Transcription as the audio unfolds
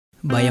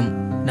பயம்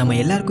நம்ம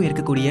எல்லாருக்கும்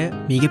இருக்கக்கூடிய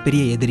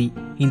மிகப்பெரிய எதிரி.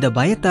 இந்த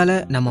பயத்தால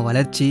நம்ம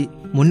வளர்ச்சி,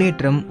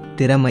 முன்னேற்றம்,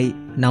 திறமை,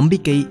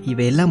 நம்பிக்கை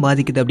இவையெல்லாம்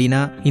பாதிக்குது.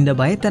 அப்படின்னா இந்த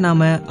பயத்தை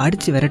நாம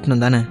அடிச்சு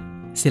விரட்டணும் தானே.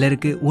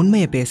 சிலருக்கு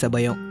உண்மையை பேச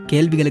பயம்,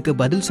 கேள்விகளுக்கு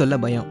பதில் சொல்ல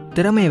பயம்,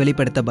 திறமையை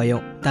வெளிப்படுத்த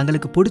பயம்,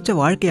 தங்களுக்கு பிடிச்ச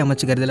வாழ்க்கையை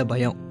அமைச்சுக்கிறதுல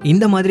பயம்.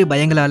 இந்த மாதிரி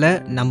பயங்களால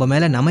நம்ம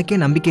மேல நமக்கே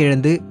நம்பிக்கை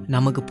இழந்து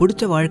நமக்கு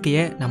பிடிச்ச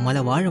வாழ்க்கையை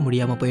நம்மளால வாழ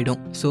முடியாம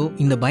போயிடும். ஸோ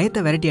இந்த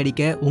பயத்தை விரட்டி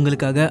அடிக்க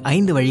உங்களுக்காக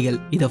 5 வழிகள்.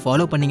 இதை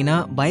ஃபாலோ பண்ணீங்கன்னா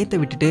பயத்தை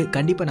விட்டுட்டு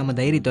கண்டிப்பா நம்ம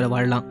தைரியத்தோட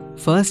வாழலாம்.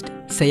 ஃபர்ஸ்ட்,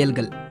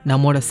 செயல்கள்.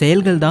 நம்மளோட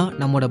செயல்கள் தான்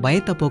நம்மளோட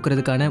பயத்தை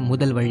போக்குறதுக்கான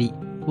முதல் வழி.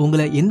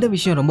 உங்களை எந்த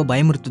விஷயம் ரொம்ப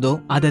பயமுறுத்துதோ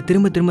அதை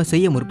திரும்ப திரும்ப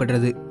செய்ய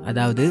முற்படுறது.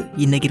 அதாவது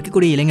இன்னைக்கு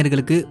இருக்கக்கூடிய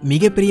இளைஞர்களுக்கு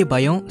மிகப்பெரிய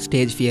பயம்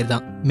ஸ்டேஜ் ஃபியர்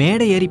தான்.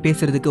 மேடை ஏறி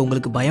பேசுறதுக்கு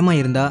உங்களுக்கு பயமா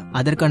இருந்தா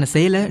அதற்கான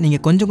செயலை நீங்க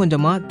கொஞ்சம்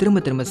கொஞ்சமா திரும்ப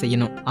திரும்ப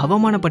செய்யணும்.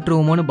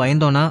 அவமானப்பட்டுருவோமோன்னு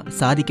பயந்தோன்னா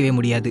சாதிக்கவே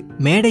முடியாது.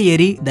 மேடை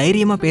ஏறி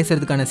தைரியமா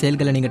பேசுறதுக்கான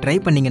செயல்களை நீங்க ட்ரை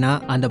பண்ணீங்கன்னா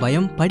அந்த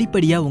பயம்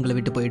படிப்படியா உங்களை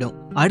விட்டு போயிடும்.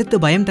 அடுத்து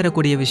பயம்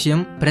தரக்கூடிய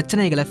விஷயம்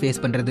பிரச்சனைகளை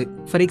ஃபேஸ் பண்றது.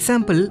 ஃபார்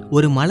எக்ஸாம்பிள்,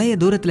 ஒரு மலையை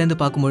தூரத்துல இருந்து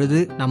பார்க்கும்பொழுது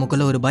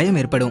நமக்குள்ள ஒரு பயம்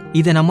ஏற்படும்.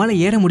 இதை நம்மளால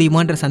ஏற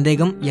முடியுமான்ற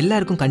சந்தேகம்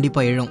எல்லாருக்கும்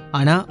கண்டிப்பா எழும்.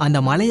 ஆனா அந்த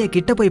மலையை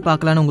கிட்ட போய்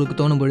பார்க்கலான்னு உங்களுக்கு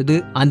தோணும் பொழுது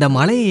அந்த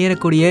மலையை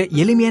ஏறக்கூடிய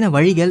எளிமையான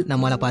வழிகள்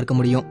நம்மளால பார்க்க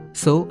முடியும்.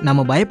 சோ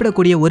நம்ம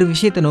பயப்படக்கூடிய ஒரு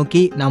விஷயத்தை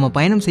நோக்கி நாம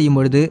பயணம் செய்யும்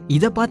பொழுது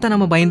இதை பார்த்தா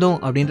நம்ம பயந்தோம்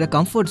அப்படின்ற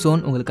கம்ஃபர்ட்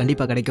ஜோன் உங்களுக்கு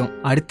கண்டிப்பா கிடைக்கும்.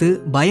 அடுத்து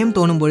பயம்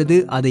தோணும் பொழுது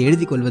அதை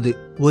எழுதி கொள்வது.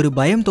 ஒரு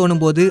பயம்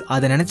தோணும் போது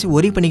அதை நினைச்சு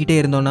ஒரி பண்ணிக்கிட்டே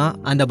இருந்தோம்னா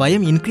அந்த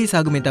பயம் இன்க்ரீஸ்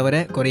ஆகுமே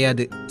தவிர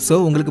குறையாது. சோ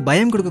உங்களுக்கு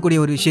பயம் கொடுக்கக்கூடிய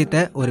ஒரு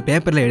விஷயத்த ஒரு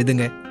பேப்பர்ல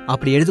எழுதுங்க.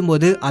 அப்படி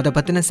எழுதும்போது அதை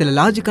பத்தின சில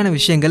லாஜிக்கான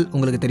விஷயங்கள்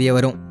உங்களுக்கு தெரிய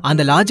வரும்.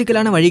 அந்த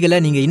லாஜிக்கலான வழிகளை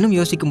நீங்க இன்னும்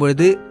யோசிக்கும்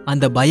பொழுது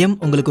அந்த பயம்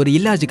உங்களுக்கு ஒரு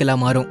இல்லாஜிக்கலா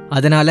மாறும்.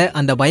 அதனால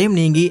அந்த பயம்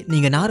நீங்கி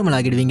நீங்க நார்மல்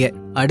ஆகிடுவீங்க.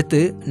 அடுத்து,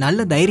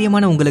 நல்ல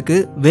தைரியமான உங்களுக்கு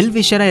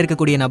வெல்விஷரா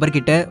இருக்கக்கூடிய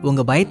நபர்கிட்ட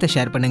உங்க பயத்தை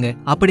ஷேர் பண்ணுங்க.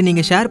 அப்படி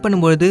நீங்க ஷேர்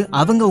பண்ணும்போது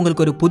அவங்க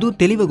உங்களுக்கு ஒரு புது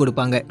தெளிவு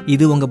கொடுப்பாங்க.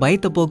 இது உங்க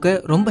பயத்தை போக்க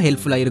ரொம்ப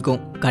ஹெல்ப்ஃபுல்லா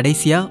இருக்கும்.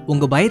 கடைசியா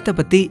உங்க பயத்தை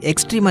பத்தி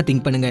எக்ஸ்ட்ரீமா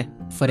திங்க் பண்ணுங்க.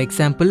 ஃபார்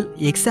எக்ஸாம்பிள்,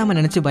 எக்ஸாமை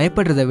நினைச்சு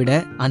பயப்படுறதை விட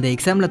அந்த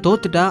எக்ஸாம்ல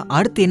தோத்துட்டா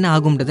அடுத்து என்ன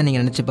ஆகும்ன்றதை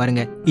நீங்க நினைச்சு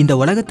பாருங்க. இந்த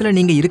உலகத்துல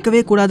நீங்க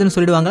இருக்கவே கூடாதுன்னு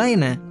சொல்லிடுவாங்களா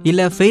என்ன?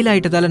 இல்ல ஃபெயில்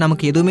ஆயிட்டதால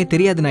நமக்கு எதுவுமே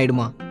தெரியாதுன்னு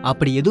ஆயிடுமா?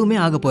 அப்படி எதுவுமே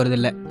ஆக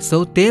போறதில்ல. சோ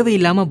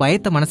தேவையில்லாம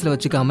பயத்தை மனசுல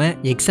வச்சுக்காம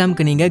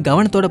எக்ஸாமுக்கு நீங்க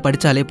கவனத்தோட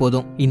படிச்சாலே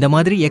போதும். இந்த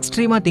மாதிரி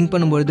எக்ஸ்ட்ரீமா திங்க்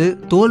பண்ணும்போது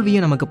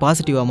தோல்வியும் நமக்கு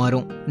பாசிட்டிவா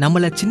மாறும்.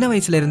 நம்மள சின்ன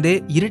வயசுல இருந்தே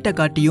இருட்ட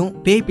காட்டியும்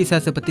பேய்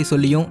பிசாசை பத்தி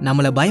சொல்லியும்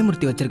நம்மள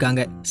பயமுறுத்தி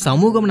வச்சிருக்காங்க.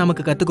 சமூகம்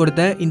நமக்கு கத்துக்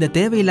கொடுத்த இந்த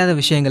தேவையில்லாத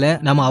விஷயங்களை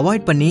நம்ம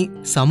அவாய்ட் பண்ணி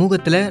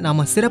சமூகத்துல நாம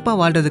சிறப்பா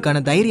வாழ்றதுக்கான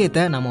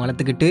தைரியத்தை நாம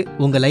வளர்த்துக்கிட்டு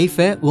உங்க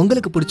லைஃபை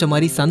உங்களுக்கு பிடிச்ச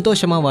மாதிரி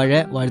சந்தோஷமா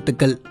வாழ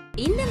வாழ்த்துக்கள்.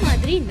 இந்த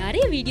மாதிரி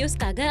நிறைய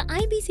வீடியோஸ்க்காக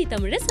IBC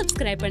தமிழை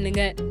சப்ஸ்கிரைப்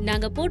பண்ணுங்க.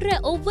 நாங்க போடுற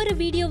ஒவ்வொரு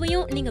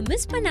வீடியோவையும் நீங்க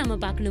மிஸ் பண்ணாம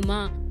பார்க்கணுமா?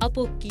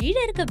 அப்போ கீழே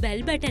இருக்க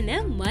பெல் பட்டனை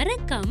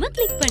மறக்காம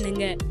கிளிக்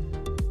பண்ணுங்க.